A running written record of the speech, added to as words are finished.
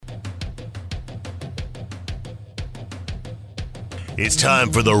It's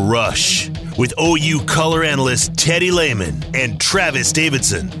time for The Rush with OU color analyst Teddy Lehman and Travis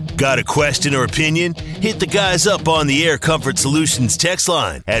Davidson. Got a question or opinion? Hit the guys up on the Air Comfort Solutions text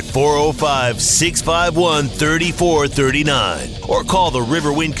line at 405-651-3439 or call the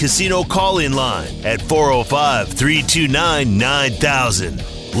Riverwind Casino call-in line at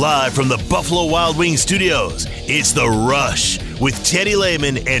 405-329-9000. Live from the Buffalo Wild Wings studios, it's The Rush with Teddy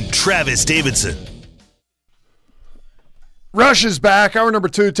Lehman and Travis Davidson. Rush is back. Hour number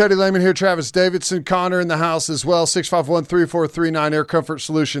 2. Teddy Lehman here. Travis Davidson. Connor in the house as well. 651-3439 Air Comfort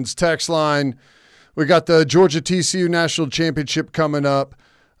Solutions text line. We got the Georgia TCU National Championship coming up.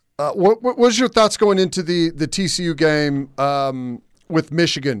 What was your thoughts going into the TCU game with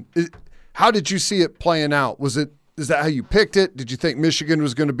Michigan? How did you see it playing out? Is that how you picked it? Did you think Michigan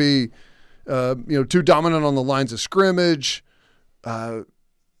was going to be too dominant on the lines of scrimmage?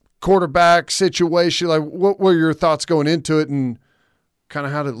 Quarterback situation, like what were your thoughts going into it, and kind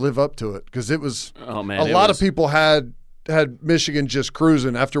of how to live up to it? Because it was a lot of people had Michigan just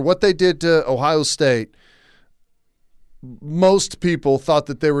cruising after what they did to Ohio State. Most people thought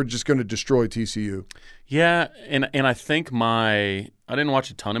that they were just going to destroy TCU. Yeah, and I think I didn't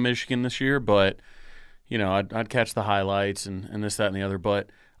watch a ton of Michigan this year, but I'd catch the highlights and this, that, and the other. But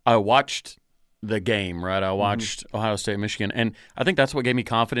I watched the game, right? I watched Ohio State, Michigan, and I think that's what gave me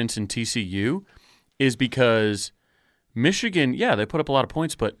confidence in TCU is because Michigan, they put up a lot of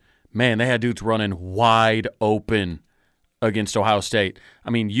points, but, man, they had dudes running wide open against Ohio State.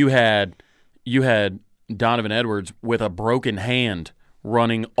 I mean, you had Donovan Edwards with a broken hand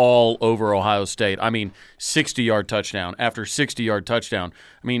running all over Ohio State. I mean, 60-yard touchdown after 60-yard touchdown.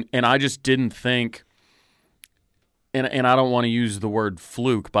 I mean, and I just didn't think and I don't want to use the word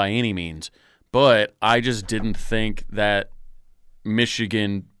fluke by any means, but I just didn't think that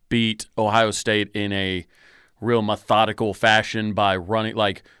Michigan beat Ohio State in a real methodical fashion by running,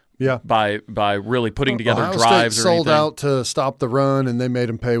 by really putting together Ohio drives State or anything. sold out to stop the run, and they made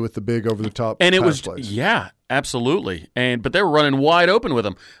them pay with the big over-the-top and it was plays. Yeah, absolutely. But they were running wide open with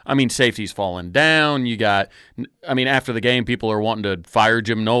them. I mean, safety's falling down. After the game, people are wanting to fire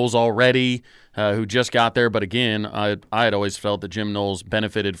Jim Knowles already, who just got there. But again, I had always felt that Jim Knowles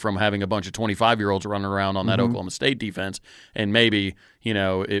benefited from having a bunch of 25-year-olds running around on that Oklahoma State defense. And maybe,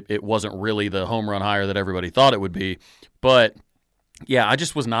 it wasn't really the home run hire that everybody thought it would be. But yeah, I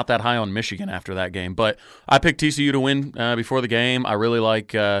just was not that high on Michigan after that game. But I picked TCU to win before the game. I really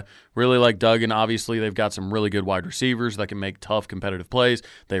like Duggan. Obviously, they've got some really good wide receivers that can make tough competitive plays.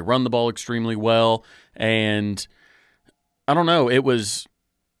 They run the ball extremely well. And I don't know, it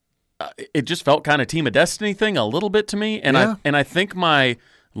just felt kind of Team of Destiny thing a little bit to me. And I think my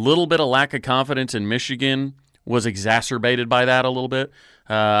little bit of lack of confidence in Michigan was exacerbated by that a little bit.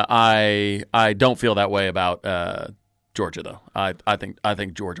 I don't feel that way about Georgia, though. I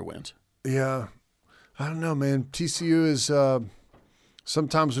think Georgia wins. Yeah. I don't know, man. TCU is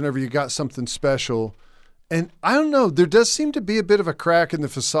sometimes whenever you got something special. And I don't know, there does seem to be a bit of a crack in the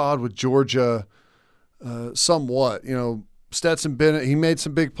facade with Georgia somewhat. Stetson Bennett, he made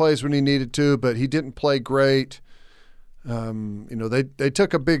some big plays when he needed to, but he didn't play great. They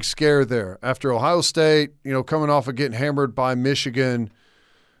took a big scare there. After Ohio State, coming off of getting hammered by Michigan,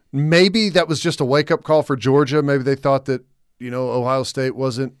 maybe that was just a wake-up call for Georgia. Maybe they thought that, Ohio State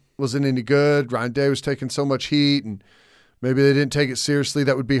wasn't any good. Ryan Day was taking so much heat, and maybe they didn't take it seriously.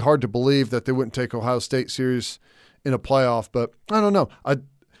 That would be hard to believe that they wouldn't take Ohio State serious in a playoff. But I don't know. I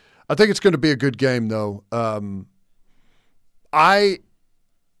think it's going to be a good game, though.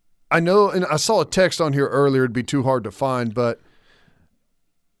 I know, and I saw a text on here earlier. It'd be too hard to find, but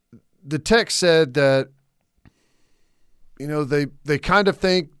the text said that they kind of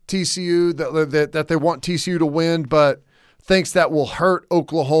think TCU that they want TCU to win, but thinks that will hurt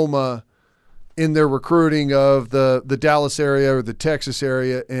Oklahoma in their recruiting of the Dallas area or the Texas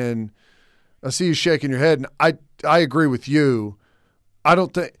area. And I see you shaking your head, and I agree with you. I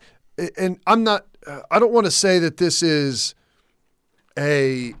don't think, and I don't want to say that this is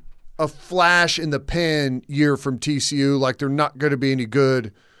a flash in the pan year from TCU, like they're not going to be any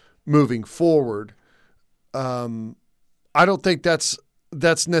good moving forward. I don't think that's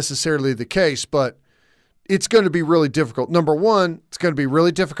necessarily the case, but it's going to be really difficult. Number one, it's going to be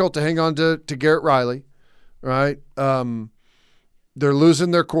really difficult to hang on to Garrett Riley, right? They're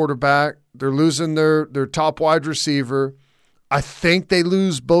losing their quarterback. They're losing their top wide receiver. I think they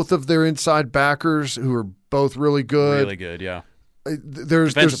lose both of their inside backers, who are both really good. Really good, yeah.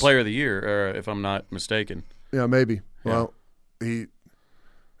 There's Defensive Player of the Year, if I'm not mistaken. Yeah, maybe. Yeah. Well, he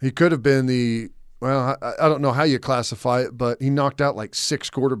could have been I don't know how you classify it, but he knocked out like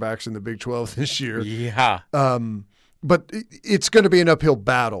 6 quarterbacks in the Big 12 this year. Yeah. but it's going to be an uphill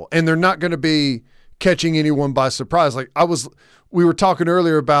battle, and they're not going to be catching anyone by surprise. We were talking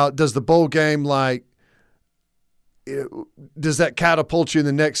earlier about, does the bowl game, does that catapult you in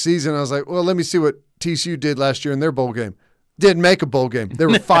the next season? I was like, well, let me see what TCU did last year in their bowl game. Didn't make a bowl game. They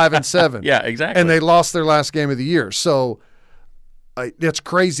were 5-7. Yeah, exactly. And they lost their last game of the year. So it's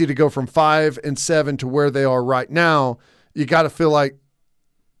crazy to go from 5-7 to where they are right now. You got to feel like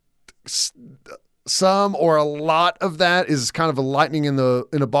some or a lot of that is kind of a lightning in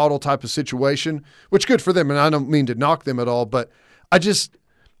a bottle type of situation, which good for them. And I don't mean to knock them at all, but I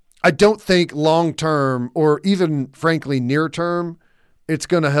don't think long term, or even frankly near term, it's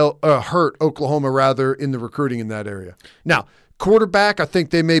going to hurt Oklahoma rather in the recruiting in that area. Now, quarterback, I think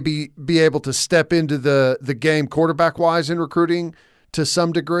they may be able to step into the game quarterback wise in recruiting to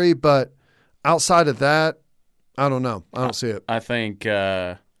some degree, but outside of that, I don't know. I don't see it. I think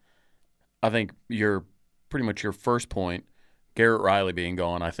you're pretty much your first point. Garrett Riley being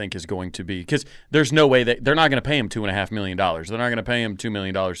gone, I think, is going to be, because there's no way that they're not going to pay him $2.5 million. They're not going to pay him $2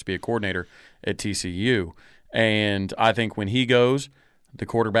 million to be a coordinator at TCU. And I think when he goes, the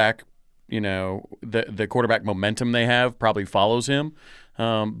quarterback, the quarterback momentum they have probably follows him.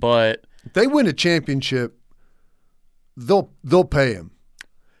 But if they win a championship, they'll pay him.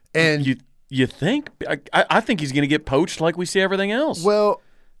 And you think? I think he's going to get poached like we see everything else. Well,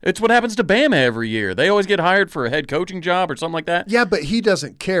 it's what happens to Bama every year. They always get hired for a head coaching job or something like that. Yeah, but he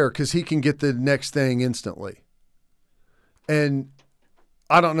doesn't care because he can get the next thing instantly. And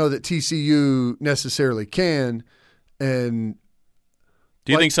I don't know that TCU necessarily can. And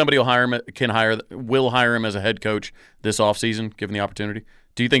do you think somebody will hire him as a head coach this offseason, given the opportunity?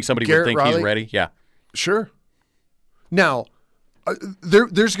 Do you think somebody would think Riley? He's ready? Yeah. Sure. Now,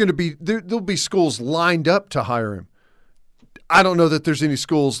 there'll be schools lined up to hire him. I don't know that there's any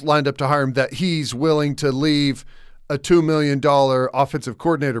schools lined up to hire him that he's willing to leave a $2 million offensive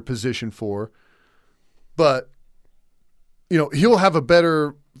coordinator position for. But, he'll have a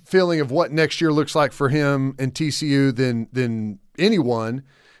better feeling of what next year looks like for him and TCU than anyone.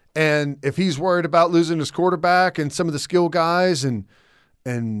 And if he's worried about losing his quarterback and some of the skill guys and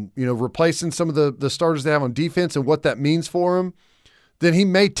replacing some of the starters they have on defense and what that means for him, then he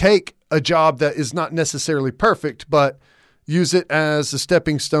may take a job that is not necessarily perfect, but use it as a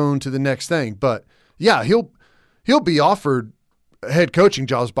stepping stone to the next thing. But yeah, he'll be offered head coaching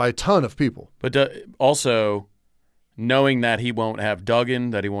jobs by a ton of people. But also knowing that he won't have Duggan,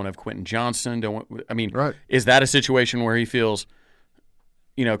 that he won't have Quentin Johnston, right. Is that a situation where he feels,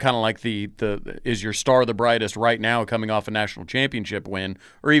 kind of like the is your star the brightest right now coming off a national championship win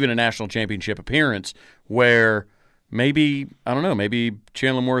or even a national championship appearance where maybe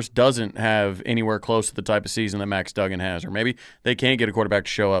Chandler Morris doesn't have anywhere close to the type of season that Max Duggan has, or maybe they can't get a quarterback to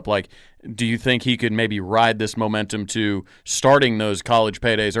show up. Do you think he could maybe ride this momentum to starting those college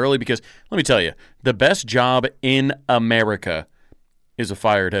paydays early? Because let me tell you, the best job in America is a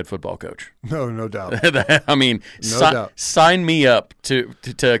fired head football coach. No doubt. Doubt. Sign me up to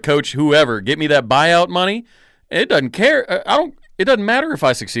coach whoever. Get me that buyout money. It doesn't care. It doesn't matter if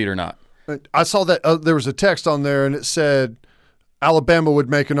I succeed or not. I saw that there was a text on there, and it said Alabama would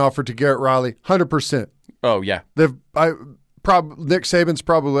make an offer to Garrett Riley, 100%. Oh yeah, Nick Saban's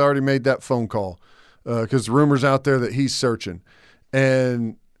probably already made that phone call because rumors out there that he's searching,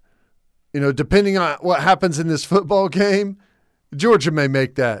 and depending on what happens in this football game, Georgia may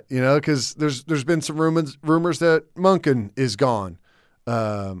make that. Because there's been some rumors that Monken is gone,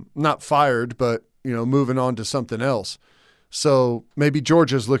 not fired, but moving on to something else. So maybe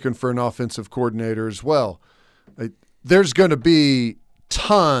Georgia's looking for an offensive coordinator as well. There's going to be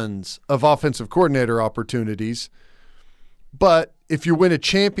tons of offensive coordinator opportunities, but if you win a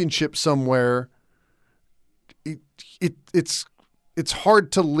championship somewhere, it's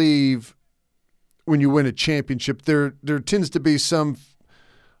hard to leave when you win a championship. There tends to be some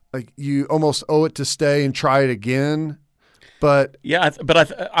you almost owe it to stay and try it again. But yeah,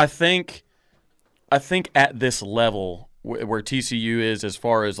 I think at this level where TCU is as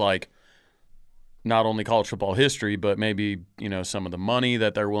far as not only college football history, but maybe, some of the money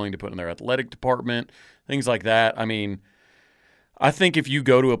that they're willing to put in their athletic department, things like that. I think if you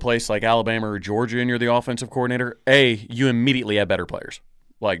go to a place like Alabama or Georgia and you're the offensive coordinator, you immediately have better players,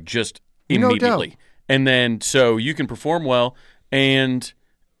 just immediately. No doubt. And then so you can perform well and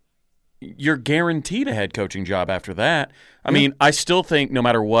you're guaranteed a head coaching job after that. I still think no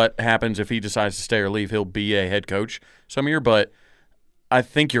matter what happens, if he decides to stay or leave, he'll be a head coach some year. But I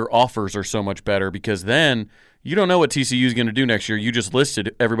think your offers are so much better because then you don't know what TCU is going to do next year. You just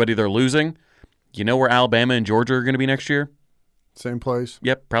listed everybody they're losing. You know where Alabama and Georgia are going to be next year? Same place.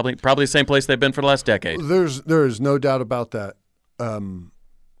 Yep, probably the same place they've been for the last decade. There is no doubt about that.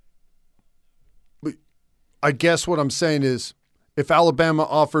 I guess what I'm saying is, if Alabama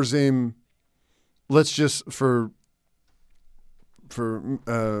offers him, let's just for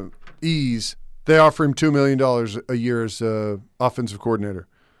ease, they offer him $2 million a year as offensive coordinator.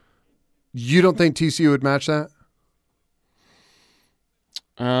 You don't think TCU would match that?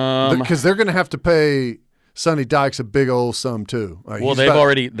 Because they're going to have to pay Sonny Dykes a big old sum too. Well, they've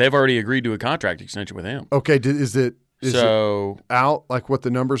already agreed to a contract extension with him. Okay, is it out like what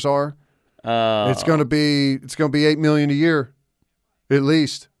the numbers are? It's going to be $8 million a year, at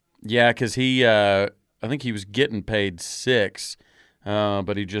least. Yeah, because he, I think he was getting paid $6 million,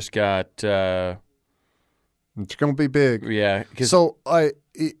 but he just got. It's going to be big. Yeah. So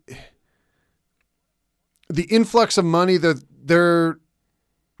the influx of money that they're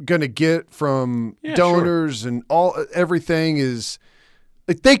going to get from donors and everything is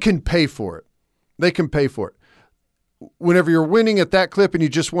like they can pay for it. They can pay for it. Whenever you're winning at that clip and you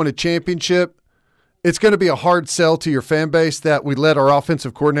just won a championship, it's going to be a hard sell to your fan base that we let our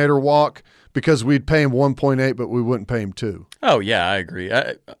offensive coordinator walk because we'd pay him 1.8, but we wouldn't pay him 2. Oh yeah, I agree.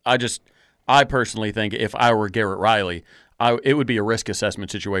 I personally think if I were Garrett Riley, it would be a risk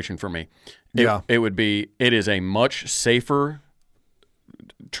assessment situation for me. It is a much safer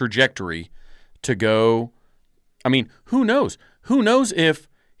trajectory to go. I mean, who knows? Who knows if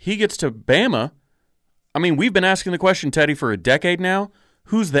he gets to Bama? I mean, we've been asking the question, Teddy, for a decade now.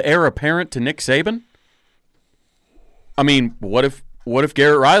 Who's the heir apparent to Nick Saban? I mean, what if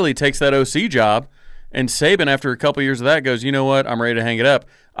Garrett Riley takes that OC job and Saban, after a couple years of that, goes, you know what, I'm ready to hang it up.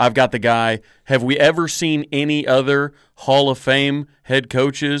 I've got the guy. Have we ever seen any other Hall of Fame head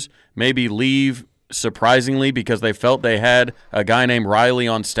coaches maybe leave surprisingly because they felt they had a guy named Riley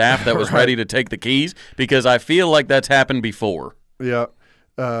on staff that was ready to take the keys? Because I feel like that's happened before. Yeah.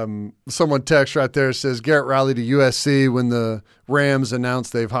 Someone text right there says Garrett Riley to USC when the Rams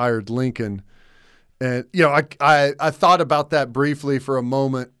announced they've hired Lincoln. And, I thought about that briefly for a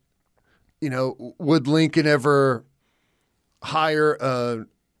moment. Would Lincoln ever hire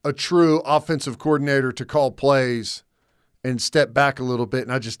a true offensive coordinator to call plays and step back a little bit?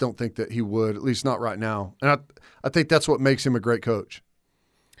 And I just don't think that he would, at least not right now. And I think that's what makes him a great coach.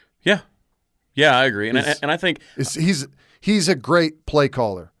 Yeah. Yeah, I agree. And I think he's a great play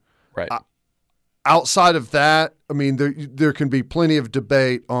caller. Right. Outside of that, I mean, there can be plenty of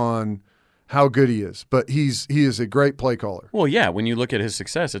debate on how good he is, but he is a great play caller. Well, yeah, when you look at his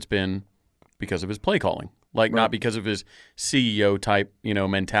success, it's been because of his play calling, not because of his CEO type,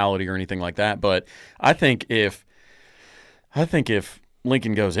 mentality or anything like that. But I think if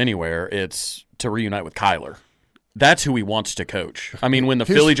Lincoln goes anywhere, it's to reunite with Kyler. That's who he wants to coach. I mean, when the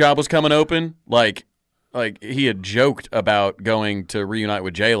Philly job was coming open, like he had joked about going to reunite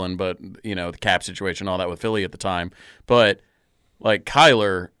with Jalen, but the cap situation, all that with Philly at the time. But like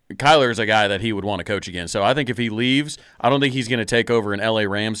Kyler is a guy that he would want to coach again. So I think if he leaves, I don't think he's going to take over an LA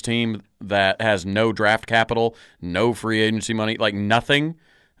Rams team that has no draft capital, no free agency money, like nothing.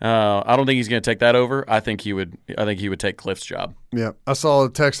 I don't think he's going to take that over. I think he would take Cliff's job. Yeah, I saw a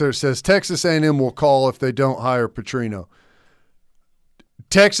text there that says Texas A&M will call if they don't hire Petrino.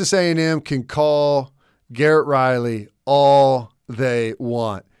 Texas A&M can call Garrett Riley all they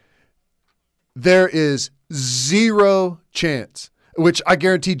want. There is zero chance, which I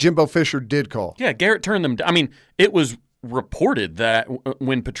guarantee Jimbo Fisher did call. Yeah, Garrett turned them down. I mean, it was reported that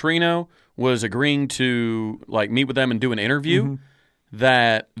when Petrino was agreeing to meet with them and do an interview,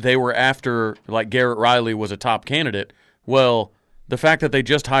 that they were after Garrett Riley was a top candidate. Well, the fact that they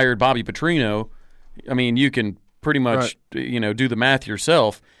just hired Bobby Petrino, I mean, you can pretty much do the math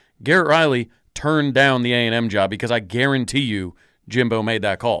yourself. Garrett Riley turned down the A&M job because I guarantee you Jimbo made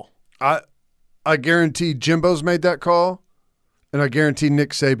that call. I guarantee Jimbo's made that call, and I guarantee Nick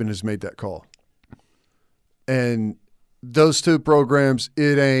Saban has made that call. And those two programs,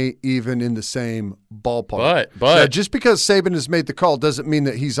 it ain't even in the same ballpark. But now, just because Saban has made the call doesn't mean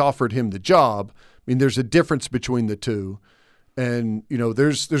that he's offered him the job. I mean, there's a difference between the two. And,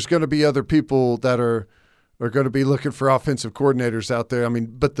 there's going to be other people that are going to be looking for offensive coordinators out there. I mean,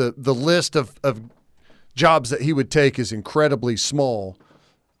 but the list of jobs that he would take is incredibly small.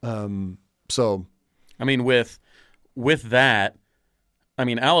 So, I mean, with that, I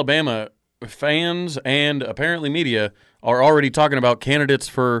mean, Alabama fans and apparently media are already talking about candidates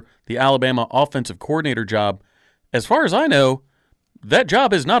for the Alabama offensive coordinator job. As far as I know, that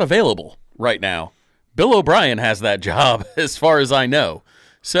job is not available right now. Bill O'Brien has that job, as far as I know.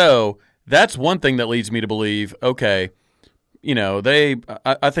 So that's one thing that leads me to believe, okay,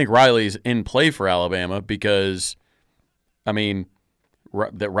 I think Riley's in play for Alabama because I mean,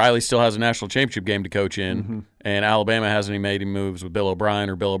 that Riley still has a national championship game to coach in, and Alabama hasn't even made any moves with Bill O'Brien,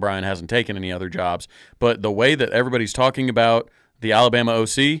 or Bill O'Brien hasn't taken any other jobs. But the way that everybody's talking about the Alabama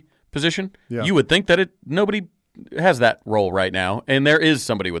OC position, you would think that nobody has that role right now, and there is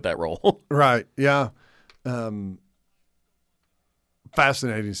somebody with that role. Right, yeah.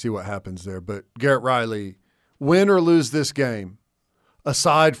 Fascinating to see what happens there. But Garrett Riley, win or lose this game,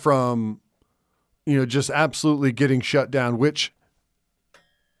 aside from just absolutely getting shut down, which –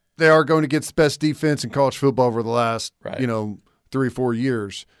 they are going against the best defense in college football over the last, 3-4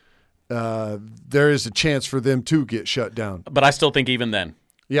 years. There is a chance for them to get shut down. But I still think even then.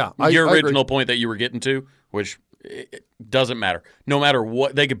 Yeah. Your original point that you were getting to, which it doesn't matter. No matter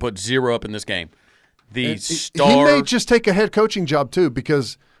what, they could put 0 up in this game. He may just take a head coaching job too,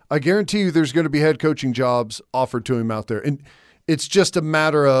 because I guarantee you there's going to be head coaching jobs offered to him out there. And it's just a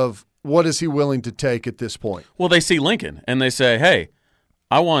matter of what is he willing to take at this point. Well, they see Lincoln and they say, hey,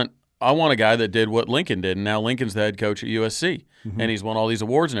 I want a guy that did what Lincoln did, and now Lincoln's the head coach at USC, and he's won all these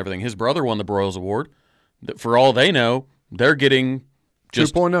awards and everything. His brother won the Broyles Award. For all they know, they're getting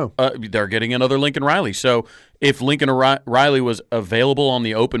just 2.0. They're getting another Lincoln Riley. So if Lincoln Riley was available on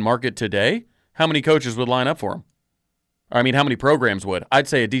the open market today, how many coaches would line up for him? I mean, how many programs would? I'd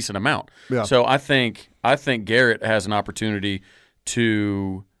say a decent amount. Yeah. So I think Garrett has an opportunity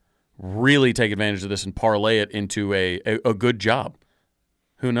to really take advantage of this and parlay it into a good job.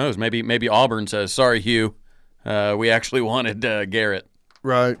 Who knows? Maybe Auburn says, sorry, Hugh, we actually wanted Garrett.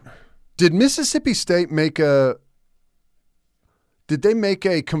 Right. Did Mississippi State make a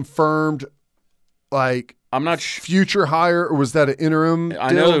confirmed, I'm not future hire, or was that an interim deal?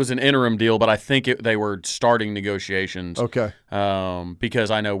 I know it was an interim deal, but I think they were starting negotiations. Okay.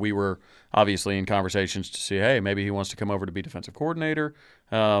 Because I know we were obviously in conversations to see, hey, maybe he wants to come over to be defensive coordinator.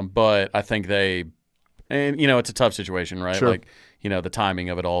 But I think it's a tough situation, right? Sure. The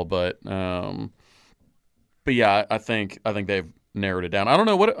timing of it all, but yeah, I think they've narrowed it down. I don't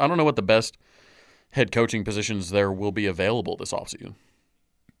know what the best head coaching positions there will be available this offseason.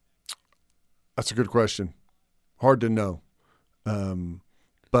 That's a good question. Hard to know.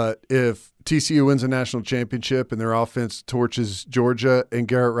 But if TCU wins a national championship and their offense torches Georgia, and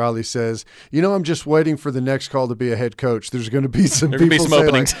Garrett Riley says, I'm just waiting for the next call to be a head coach, there's going to be some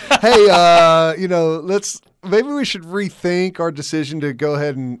openings. Hey, maybe we should rethink our decision to go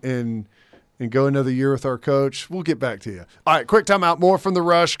ahead and go another year with our coach. We'll get back to you. All right, quick timeout. More from The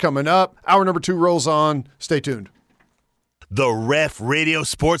Rush coming up. Hour number 2 rolls on. Stay tuned. The Ref Radio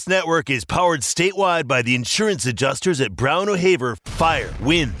Sports Network is powered statewide by the insurance adjusters at Brown O'Haver. Fire,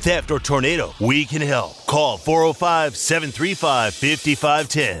 wind, theft, or tornado, we can help. Call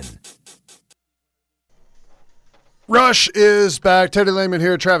 405-735-5510. Rush is back. Teddy Lehman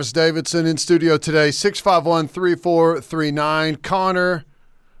here. Travis Davidson in studio today. 651-3439. Connor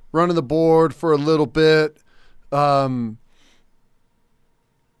running the board for a little bit.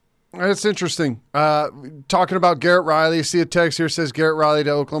 It's interesting. Talking about Garrett Riley. See a text here says Garrett Riley to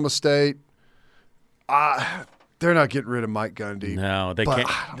Oklahoma State. They're not getting rid of Mike Gundy. No, they can't.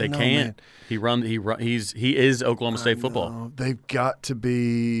 They can't. Man. He is Oklahoma State football. They've got to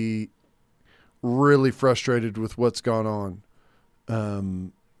be really frustrated with what's gone on.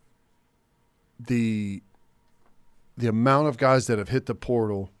 The amount of guys that have hit the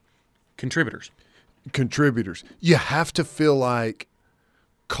portal. Contributors. You have to feel like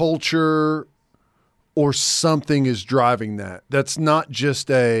culture or something is driving that. That's not just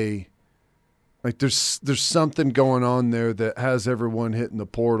there's something going on there that has everyone hitting the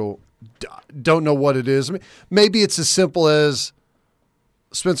portal. Don't know what it is. I mean, maybe it's as simple as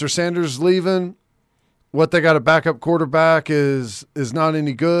Spencer Sanders leaving. What they got a backup quarterback is not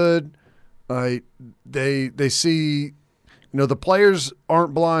any good. They see, the players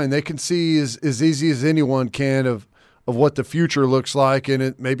aren't blind. They can see as easy as anyone can of what the future looks like,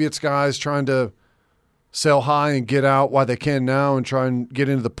 and maybe it's guys trying to sell high and get out while they can now and try and get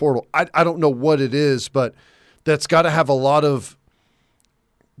into the portal. I don't know what it is, but that's got to have a lot of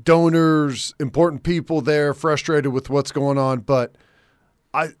donors, important people there frustrated with what's going on. But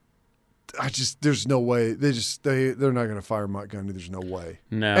I just there's no way they're not going to fire Mike Gundy. There's no way.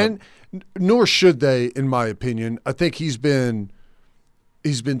 No, and nor should they, in my opinion. I think he's been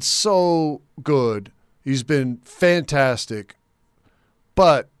so good. He's been fantastic,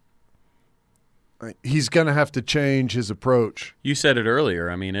 but he's going to have to change his approach. You said it earlier.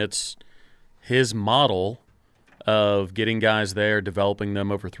 I mean, it's his model of getting guys there, developing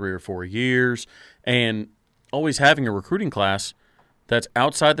them over 3 or 4 years, and always having a recruiting class that's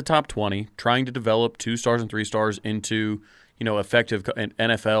outside the top 20, trying to develop 2 stars and 3 stars into, effective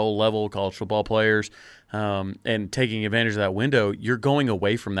NFL level college football players. and taking advantage of that window, you're going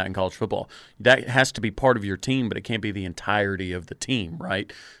away from that in college football. That has to be part of your team, but it can't be the entirety of the team,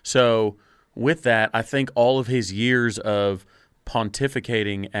 right? So with that, I think all of his years of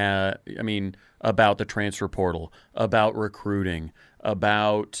pontificating, about the transfer portal, about recruiting,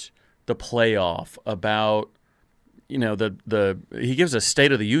 about the playoff, about he gives a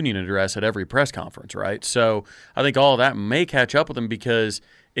State of the Union address at every press conference, right? So I think all of that may catch up with him, because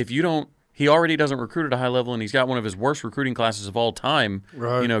if you don't, he already doesn't recruit at a high level, and he's got one of his worst recruiting classes of all time,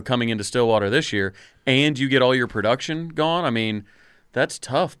 right, coming into Stillwater this year, and you get all your production gone. I mean, that's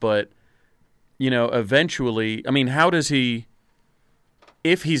tough, but, eventually, how does he,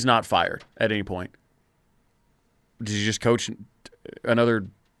 if he's not fired at any point, does he just coach another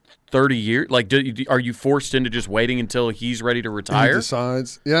 30 years? Like, are you forced into just waiting until he's ready to retire? He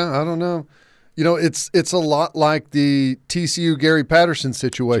decides. Yeah, I don't know. It's a lot like the TCU Gary Patterson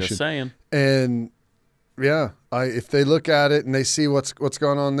situation. Just saying. And yeah, if they look at it and they see what's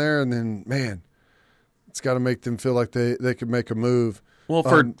going on there, and then man, it's got to make them feel like they could make a move. Well,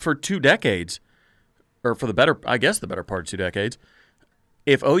 for 2 decades, or for the better part of 2 decades,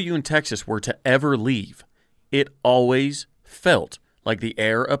 if OU and Texas were to ever leave, it always felt like the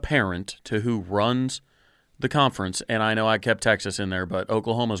heir apparent to who runs the conference, and I know I kept Texas in there, but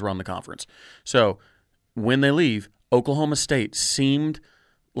Oklahoma's run the conference. So when they leave, Oklahoma State seemed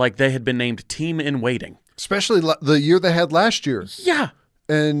like they had been named team in waiting. Especially the year they had last year. Yeah.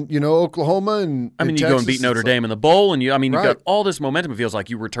 And, Oklahoma and you Texas, go and beat Notre Dame in the bowl, and you've right, got all this momentum. It feels like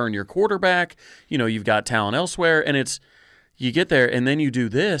you return your quarterback. You've got talent elsewhere, and you get there, and then you do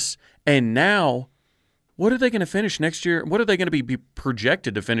this, and now what are they going to finish next year? What are they going to be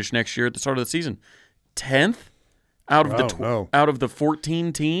projected to finish next year at the start of the season? 10th out of the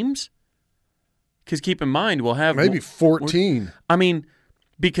 14 teams? Because keep in mind, we'll have maybe 14.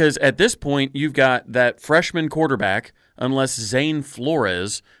 Because at this point, you've got that freshman quarterback, unless Zane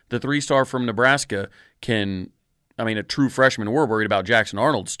Flores, the 3-star from Nebraska, a true freshman. We're worried about Jackson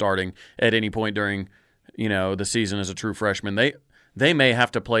Arnold starting at any point during, the season as a true freshman. They may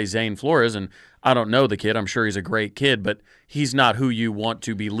have to play Zane Flores, and I don't know the kid. I'm sure he's a great kid, but he's not who you want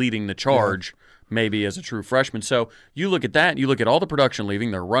to be leading the charge. Yeah. Maybe as a true freshman. So you look at that, you look at all the production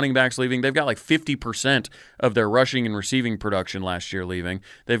leaving, their running backs leaving. They've got like 50% of their rushing and receiving production last year leaving.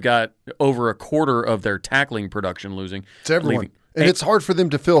 They've got over a quarter of their tackling production losing. It's everyone. Leaving. And it's hard for them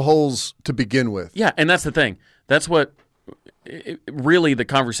to fill holes to begin with. Yeah, and that's the thing. That's what really the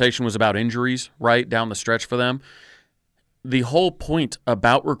conversation was about, injuries, right, down the stretch for them. The whole point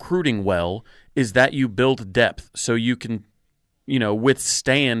about recruiting well is that you build depth so you can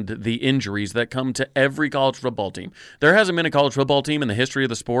withstand the injuries that come to every college football team. There hasn't been a college football team in the history of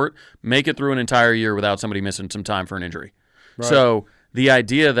the sport make it through an entire year without somebody missing some time for an injury. Right. So the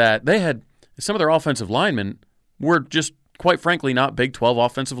idea that they had some of their offensive linemen were just, quite frankly, not Big 12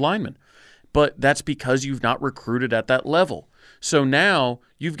 offensive linemen. But that's because you've not recruited at that level. So now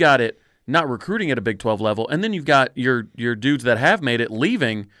you've got it not recruiting at a Big 12 level, and then you've got your dudes that have made it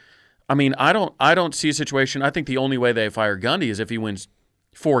leaving. I don't see a situation. I think the only way they fire Gundy is if he wins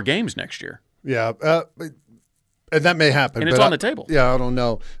 4 games next year. Yeah, and that may happen. And it's on the table. Yeah, I don't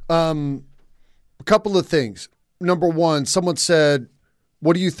know. A couple of things. Number one, someone said,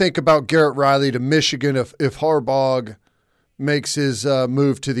 what do you think about Garrett Riley to Michigan if Harbaugh makes his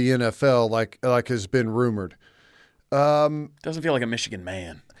move to the NFL like has been rumored? Doesn't feel like a Michigan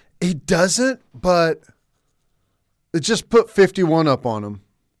man. He doesn't, but it just put 51 up on him.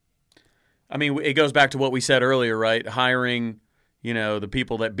 It goes back to what we said earlier, right? Hiring, the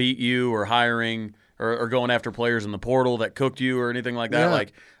people that beat you, or hiring or going after players in the portal that cooked you or anything like that. Yeah.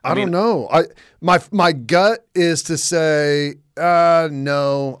 I don't know. My gut is to say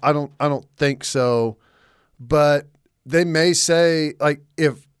no. I don't think so. But they may say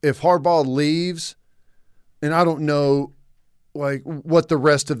if Harbaugh leaves, and I don't know what the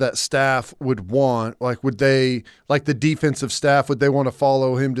rest of that staff would want. Would they, the defensive staff, would they want to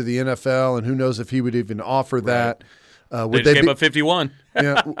follow him to the NFL? And who knows if he would even offer that. Would they gave up 51.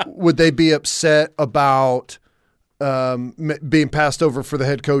 Would they be upset about being passed over for the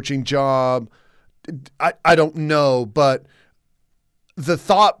head coaching job? I don't know, but the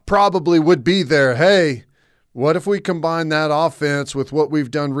thought probably would be there, hey, what if we combine that offense with what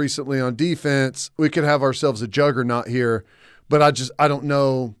we've done recently on defense? We could have ourselves a juggernaut here. But I don't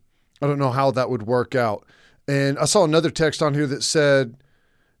know how that would work out. And I saw another text on here that said,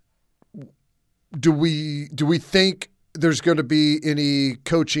 do we think there's going to be any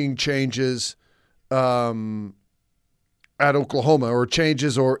coaching changes at Oklahoma, or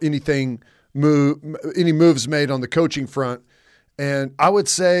changes or any moves made on the coaching front? And I would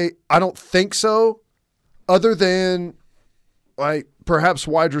say I don't think so, other than like perhaps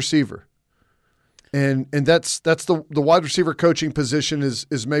wide receiver. And that's the wide receiver coaching position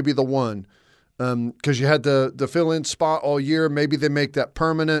is maybe the one. Because you had the fill-in spot all year. Maybe they make that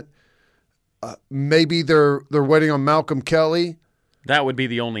permanent. Maybe they're waiting on Malcolm Kelly. That would be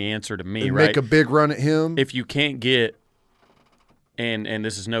the only answer to me, and right? Make a big run at him. If you can't get, and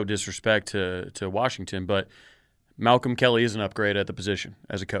this is no disrespect to Washington, but Malcolm Kelly is an upgrade at the position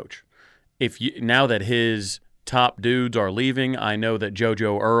as a coach. Now that his top dudes are leaving, I know that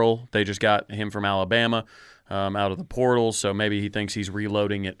JoJo Earl, they just got him from Alabama out of the portal, so maybe he thinks he's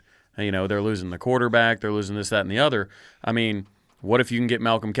reloading it. They're losing the quarterback, they're losing this, that, and the other. I mean, what if you can get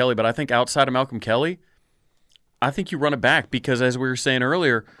Malcolm Kelly? But I think outside of Malcolm Kelly, I think you run it back because, as we were saying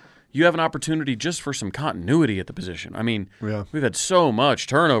earlier, you have an opportunity just for some continuity at the position. I mean, We've had so much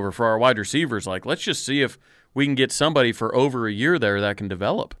turnover for our wide receivers. Like, let's just see if we can get somebody for over a year there that can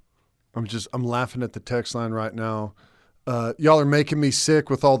develop. I'm laughing at the text line right now. Y'all are making me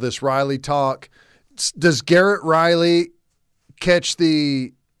sick with all this Riley talk. Does Garrett Riley catch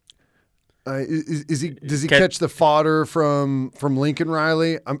the? Does he catch the fodder from Lincoln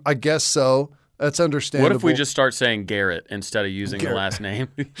Riley? I guess so. That's understandable. What if we just start saying Garrett instead of using the last name?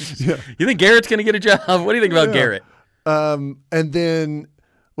 You think Garrett's going to get a job? What do you think about Garrett? And then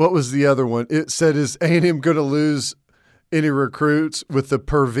what was the other one? It said, is A&M going to lose any recruits with the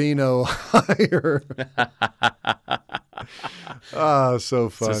Pervino hire? So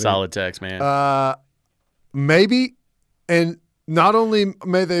funny. It's a solid text, man. Maybe. And not only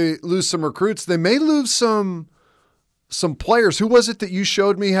may they lose some recruits, they may lose some players. Who was it that you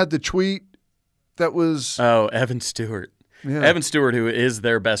showed me had the tweet that was? Oh, Evan Stewart. Yeah. Evan Stewart, who is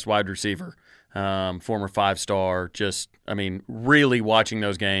their best wide receiver, former 5-star. Really watching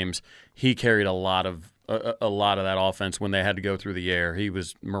those games, he carried a lot of that offense when they had to go through the air. He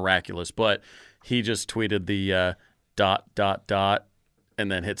was miraculous, but he just tweeted the ...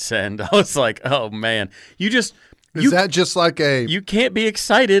 and then hit send. I was like, oh man, Is that just like you can't be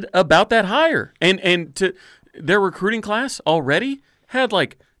excited about that hire. And to their recruiting class already had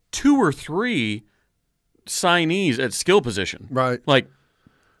like 2 or 3 signees at skill position. Right. Like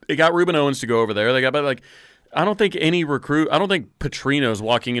they got Reuben Owens to go over there. They got I don't think Petrino's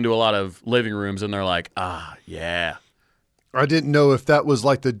walking into a lot of living rooms and they're like, yeah. I didn't know if that was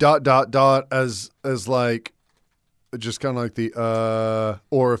like the ... as like just kind of like the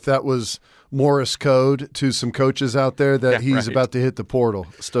or if that was Morse code to some coaches out there that he's about to hit the portal.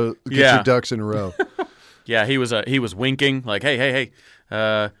 So get your ducks in a row. Yeah, he was winking like, hey,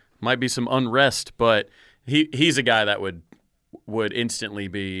 might be some unrest, but he's a guy that would instantly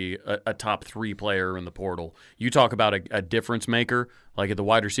be a top 3 player in the portal. You talk about a difference maker, like at the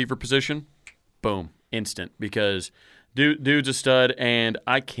wide receiver position, boom, instant, because dude's a stud, and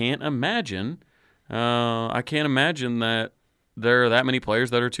I can't imagine that there are that many players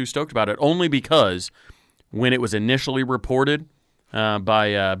that are too stoked about it, only because when it was initially reported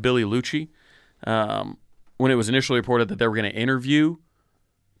by Billy Lucci, when it was initially reported that they were going to interview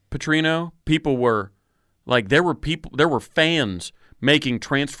Petrino, people were like, there were fans making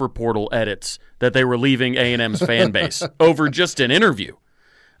transfer portal edits that they were leaving A&M's fan base over just an interview.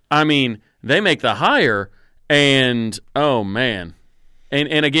 I mean, they make the hire, and oh man,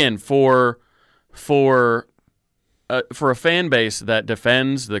 and again for a fan base that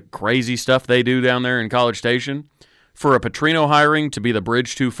defends the crazy stuff they do down there in College Station, for a Petrino hiring to be the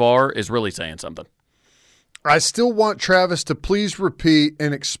bridge too far is really saying something. I still want Travis to please repeat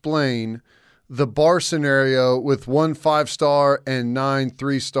and explain the bar scenario with 1 5-star and 9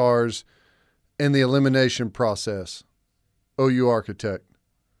 3-stars in the elimination process. OU Architect.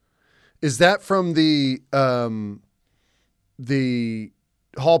 Is that from the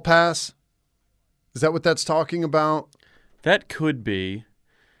hall pass? Is that what that's talking about? That could be.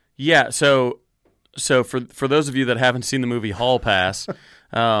 Yeah, so for those of you that haven't seen the movie Hall Pass,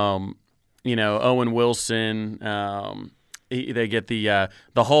 Owen Wilson, they get the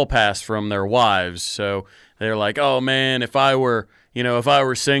hall pass from their wives. So they're like, "Oh man, if I were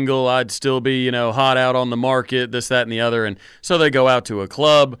single, I'd still be, hot out on the market, this, that, and the other." And so they go out to a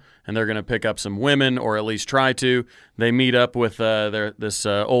club and they're going to pick up some women, or at least try to. They meet up with this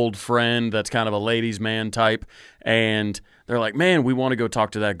old friend that's kind of a ladies' man type, and they're like, "Man, we want to go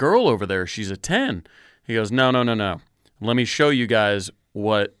talk to that girl over there. She's a 10." He goes, No. Let me show you guys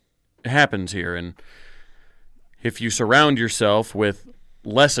what happens here. And if you surround yourself with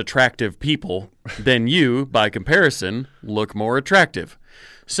less attractive people, then you, by comparison, look more attractive.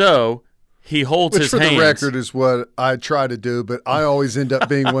 So he holds his hands. Which, for the record, is what I try to do, but I always end up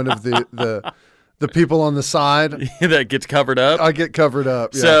being one of the people on the side that gets covered up. I get covered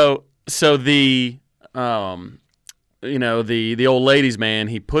up. Yeah. So the the old ladies' man,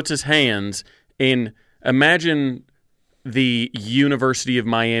 he puts his hands in, imagine the University of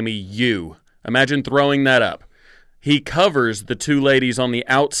Miami U. Imagine throwing that up. He covers the two ladies on the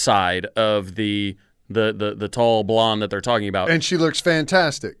outside of the tall blonde that they're talking about. And she looks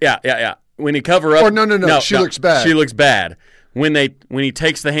fantastic. Yeah. When he cover up... Or no, she looks bad. She looks bad. When he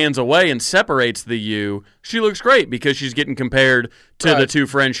takes the hands away and separates the U, she looks great because she's getting compared to the two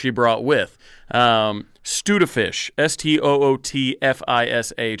friends she brought with. Stootifish,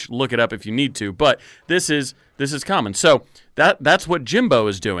 Stootfish. Look it up if you need to, but this is common. So that's what Jimbo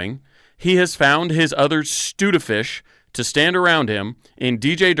is doing. He has found his other Stootifish to stand around him in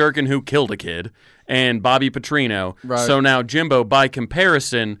DJ Durkin, who killed a kid, and Bobby Petrino. Right. So now Jimbo, by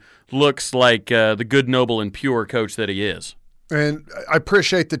comparison, looks like the good, noble, and pure coach that he is. And I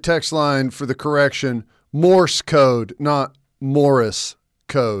appreciate the text line for the correction. Morse code, not Morris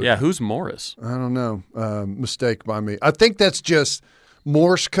code. Yeah, who's Morris? I don't know. Mistake by me. I think that's just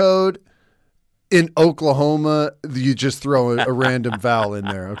Morse code. In Oklahoma, you just throw a random vowel in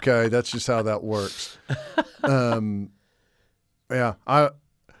there, okay? That's just how that works.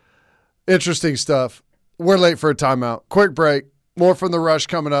 Interesting stuff. We're late for a timeout. Quick break. More from The Rush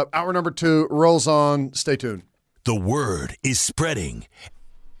coming up. Hour number 2 rolls on. Stay tuned. The word is spreading.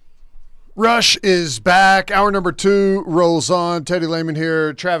 Rush is back. Hour number 2 rolls on. Teddy Lehman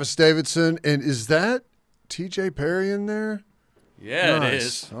here, Travis Davidson. And is that TJ Perry in there? Yeah, nice. It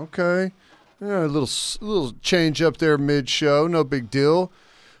is. Okay. Yeah, a little change up there mid-show. No big deal.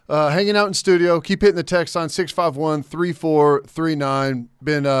 Hanging out in studio. Keep hitting the text line 651-3439.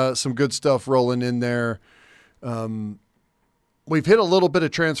 Been some good stuff rolling in there. We've hit a little bit of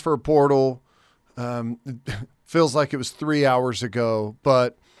transfer portal. Feels like it was 3 hours ago,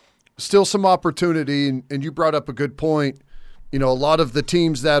 but still some opportunity. And you brought up a good point. You know, a lot of the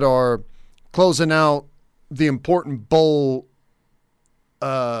teams that are closing out the important bowl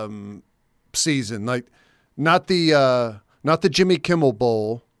season, like not the Jimmy Kimmel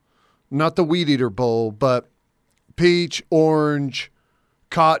Bowl, not the Weed Eater Bowl, but peach, orange,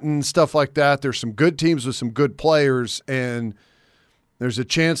 cotton, stuff like that. There's some good teams with some good players, and there's a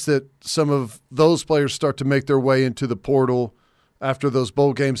chance that some of those players start to make their way into the portal after those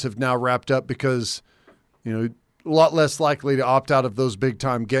bowl games have now wrapped up because, you know, a lot less likely to opt out of those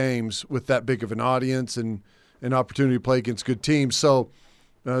big-time games with that big of an audience and an opportunity to play against good teams. So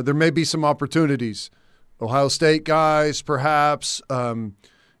there may be some opportunities. Ohio State guys, perhaps,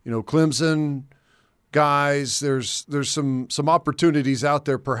 Clemson guys. There's some opportunities out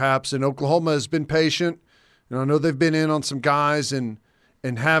there, perhaps. And Oklahoma has been patient. I know they've been in on some guys and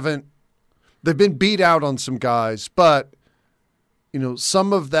haven't. They've been beat out on some guys, but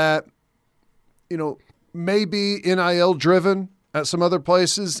some of that, may be NIL driven at some other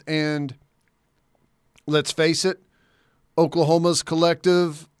places. And let's face it, Oklahoma's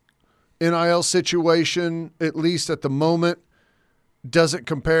collective NIL situation, at least at the moment, doesn't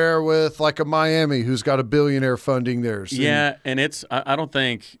compare with like a Miami who's got a billionaire funding theirs. Yeah, and I don't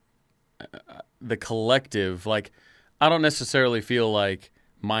think the collective, like, I don't necessarily feel like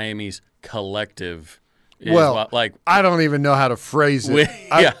Miami's collective is I don't even know how to phrase it.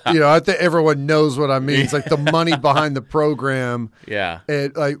 I think everyone knows what I mean. It's like the money behind the program. Yeah.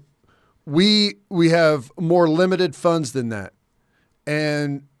 And like we have more limited funds than that.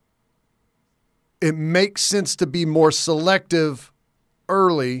 And it makes sense to be more selective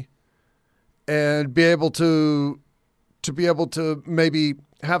early and be able to maybe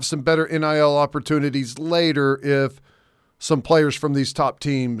have some better NIL opportunities later if some players from these top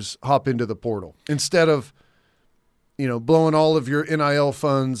teams hop into the portal instead of, blowing all of your NIL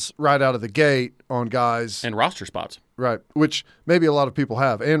funds right out of the gate on guys. And roster spots. Right, which maybe a lot of people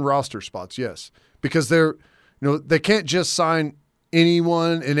have, and roster spots, yes. Because they can't just sign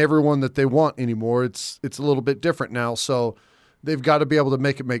anyone and everyone that they want anymore. It's a little bit different now, so they've got to be able to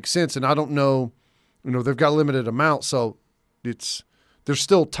make it make sense. And I don't know, they've got a limited amount, so there's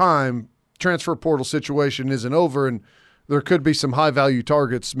still time. Transfer portal situation isn't over, and there could be some high-value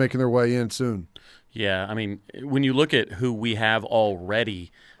targets making their way in soon. Yeah, I mean, when you look at who we have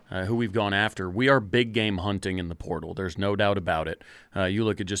already, who we've gone after, we are big game hunting in the portal. There's no doubt about it. You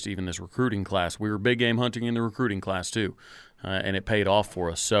look at just even this recruiting class. We were big game hunting in the recruiting class too, and it paid off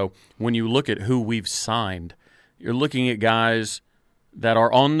for us. So when you look at who we've signed, you're looking at guys that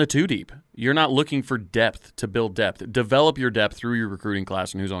are on the two deep. You're not looking for depth to build depth. Develop your depth through your recruiting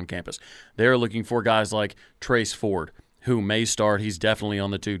class and who's on campus. They're looking for guys like Trace Ford, who may start. He's definitely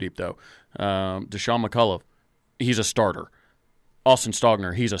on the two deep, though. Deshaun McCullough, he's a starter. Austin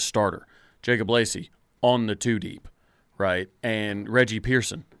Stogner, he's a starter. Jacob Lacey, on the two deep, right? And Reggie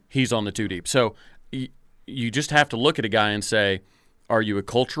Pearson, he's on the two deep. So you just have to look at a guy and say, are you a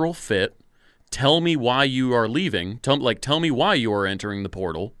cultural fit? Tell me why you are leaving. Tell me why you are entering the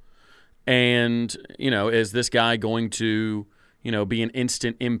portal. And, is this guy going to, be an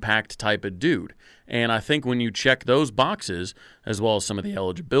instant impact type of dude? And I think when you check those boxes, as well as some of the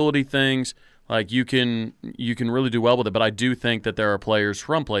eligibility things, like you can really do well with it. But I do think that there are players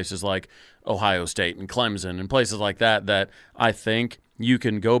from places like Ohio State and Clemson and places like that I think you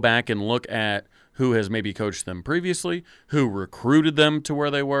can go back and look at who has maybe coached them previously, who recruited them to where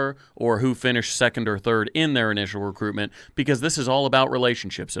they were, or who finished second or third in their initial recruitment, because this is all about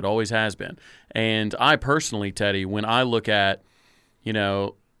relationships. It always has been. And I personally, Teddy, when I look at,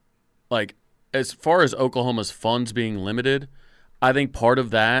 as far as Oklahoma's funds being limited, I think part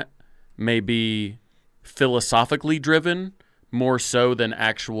of that may be philosophically driven more so than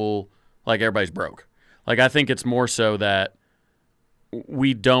actual, everybody's broke. I think it's more so that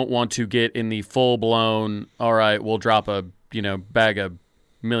we don't want to get in the full-blown, all right, we'll drop a bag of $1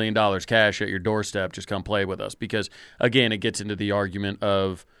 million cash at your doorstep, just come play with us. Because, again, it gets into the argument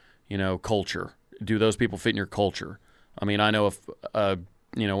of, culture. Do those people fit in your culture? I mean, I know if,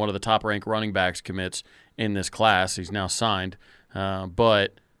 one of the top-ranked running backs commits in this class, he's now signed,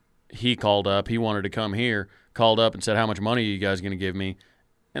 but he called up, he wanted to come here, called up and said, how much money are you guys going to give me?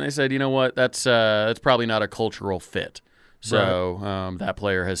 And they said, you know what, that's probably not a cultural fit. So that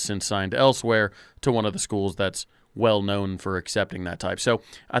player has since signed elsewhere to one of the schools that's well known for accepting that type. So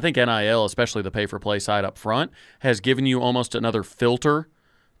I think NIL, especially the pay-for-play side up front, has given you almost another filter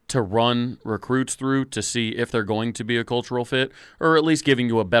to run recruits through to see if they're going to be a cultural fit, or at least giving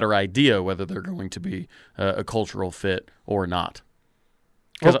you a better idea whether they're going to be a cultural fit or not.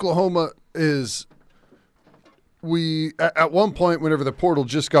 Oklahoma is at one point, whenever the portal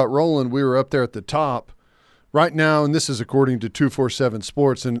just got rolling, we were up there at the top. Right now, and this is according to 247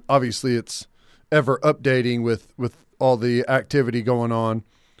 Sports, and obviously it's ever updating with all the activity going on.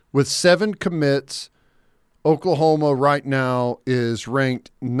 With 7 commits, Oklahoma right now is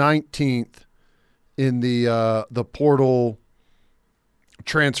ranked 19th in the portal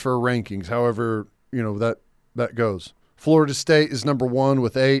transfer rankings. However, that goes. Florida State is number 1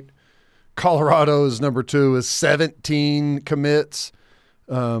 with 8. Colorado is number 2 with 17 commits.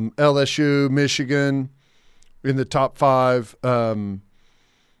 LSU, Michigan in the top 5.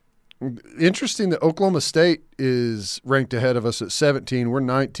 Interesting that Oklahoma State is ranked ahead of us at 17. We're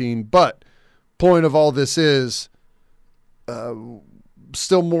 19. But point of all this is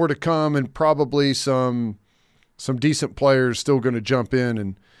still more to come, and probably some decent players still going to jump in.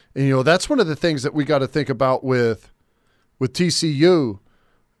 And that's one of the things that we got to think about with TCU.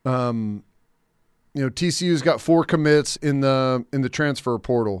 TCU's got 4 commits in the transfer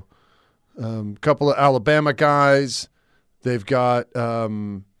portal. Couple of Alabama guys. They've got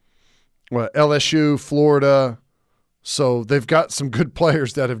LSU, Florida. So they've got some good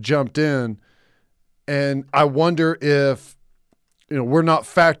players that have jumped in. And I wonder if we're not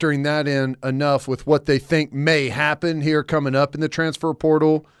factoring that in enough with what they think may happen here coming up in the transfer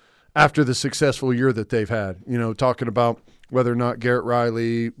portal after the successful year that they've had. Talking about whether or not Garrett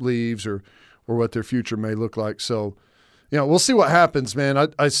Riley leaves or what their future may look like. So, we'll see what happens,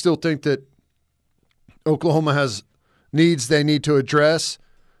 man. I still think that Oklahoma has needs they need to address.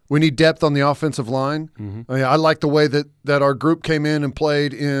 We need depth on the offensive line. Mm-hmm. I like the way that our group came in and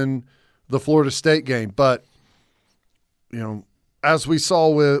played in the Florida State game. But, as we saw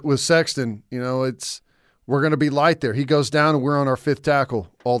with Sexton, we're going to be light there. He goes down and we're on our 5th tackle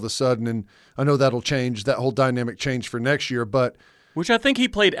all of a sudden. And I know that'll change, that whole dynamic change for next year. But which I think he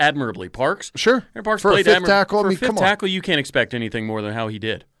played admirably. Parks? Sure. Parks for played a 5th tackle, for a 5th tackle, you can't expect anything more than how he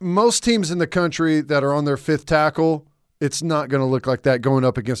did. Most teams in the country that are on their 5th tackle, it's not going to look like that going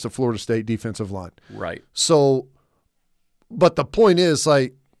up against a Florida State defensive line. Right. So, but the point is,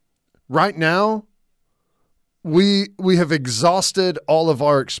 right now, we have exhausted all of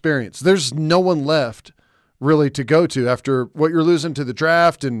our experience. There's no one left really to go to after what you're losing to the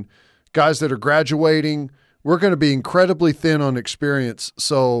draft and guys that are graduating. We're going to be incredibly thin on experience.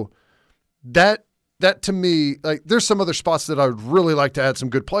 So that to me, there's some other spots that I would really like to add some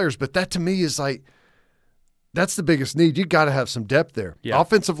good players, but that to me is that's the biggest need. You got to have some depth there. Yeah.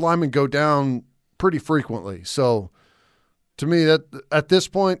 Offensive linemen go down pretty frequently. So to me, that at this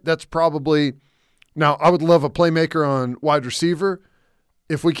point, that's probably – now I would love a playmaker on wide receiver.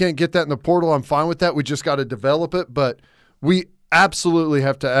 If we can't get that in the portal, I'm fine with that. We just got to develop it. But we absolutely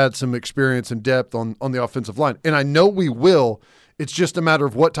have to add some experience and depth on the offensive line. And I know we will. It's just a matter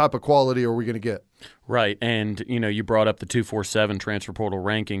of what type of quality are we going to get. Right. And, you brought up the 247 transfer portal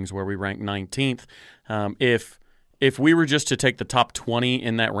rankings where we rank 19th. If if we were just to take the top 20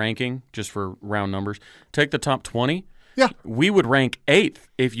 in that ranking, just for round numbers, take the top 20, we would rank 8th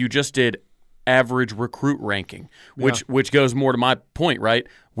if you just did average recruit ranking, which goes more to my point, right?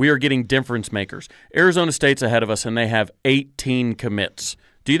 We are getting difference makers. Arizona State's ahead of us, and they have 18 commits.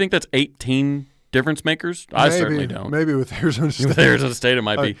 Do you think that's 18 difference makers? I certainly don't. Maybe with Arizona State. With Arizona State, it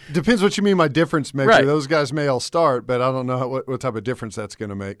might be. Depends what you mean by difference maker. Right. Those guys may all start, but I don't know what type of difference that's going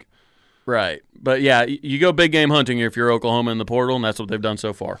to make. Right. But, yeah, you go big game hunting if you're Oklahoma in the portal, and that's what they've done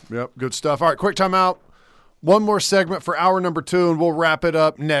so far. Yep, good stuff. All right, quick timeout. One more segment for hour number 2, and we'll wrap it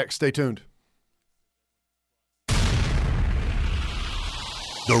up next. Stay tuned.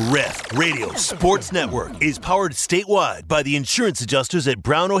 The Ref Radio Sports Network is powered statewide by the insurance adjusters at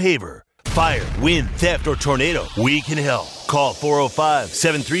Brown O'Haver. Fire, wind, theft, or tornado, we can help. Call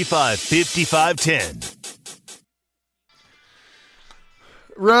 405-735-5510.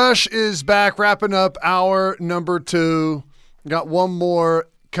 Rush is back, wrapping up hour number 2. Got one more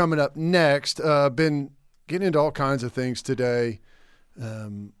coming up next. Been getting into all kinds of things today.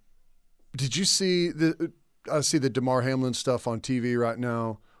 Did you see I see the DeMar Hamlin stuff on TV right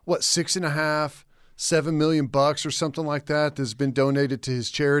now. What, $6.5-7 million or something like that has been donated to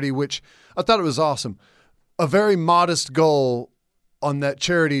his charity, which I thought it was awesome. A very modest goal on that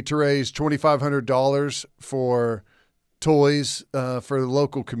charity to raise $2,500 for toys for the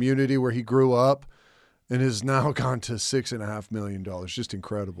local community where he grew up, and has now gone to $6.5 million. Just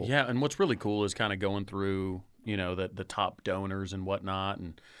incredible. Yeah, and what's really cool is kind of going through, the top donors and whatnot,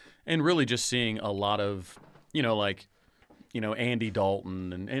 and really just seeing a lot of, Andy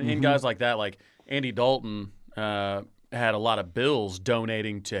Dalton and guys like that. Like Andy Dalton had a lot of bills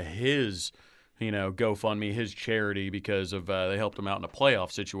donating to his, GoFundMe, his charity, because of they helped him out in a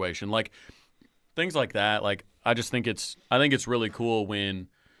playoff situation. Like things like that. Like I think it's really cool when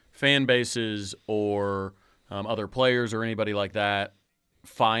fan bases or other players or anybody like that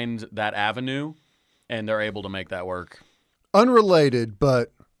find that avenue and they're able to make that work. Unrelated,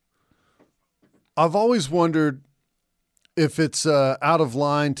 but I've always wondered if it's out of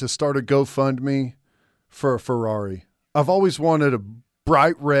line to start a GoFundMe for a Ferrari. I've always wanted a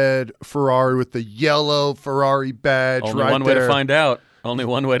bright red Ferrari with the yellow Ferrari badge Only right one there. way to find out. Only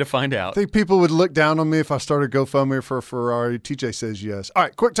one way to find out. I think people would look down on me if I started GoFundMe for a Ferrari. TJ says yes. All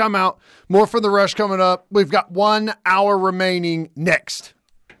right, quick timeout. More from The Rush coming up. We've got 1 hour remaining next.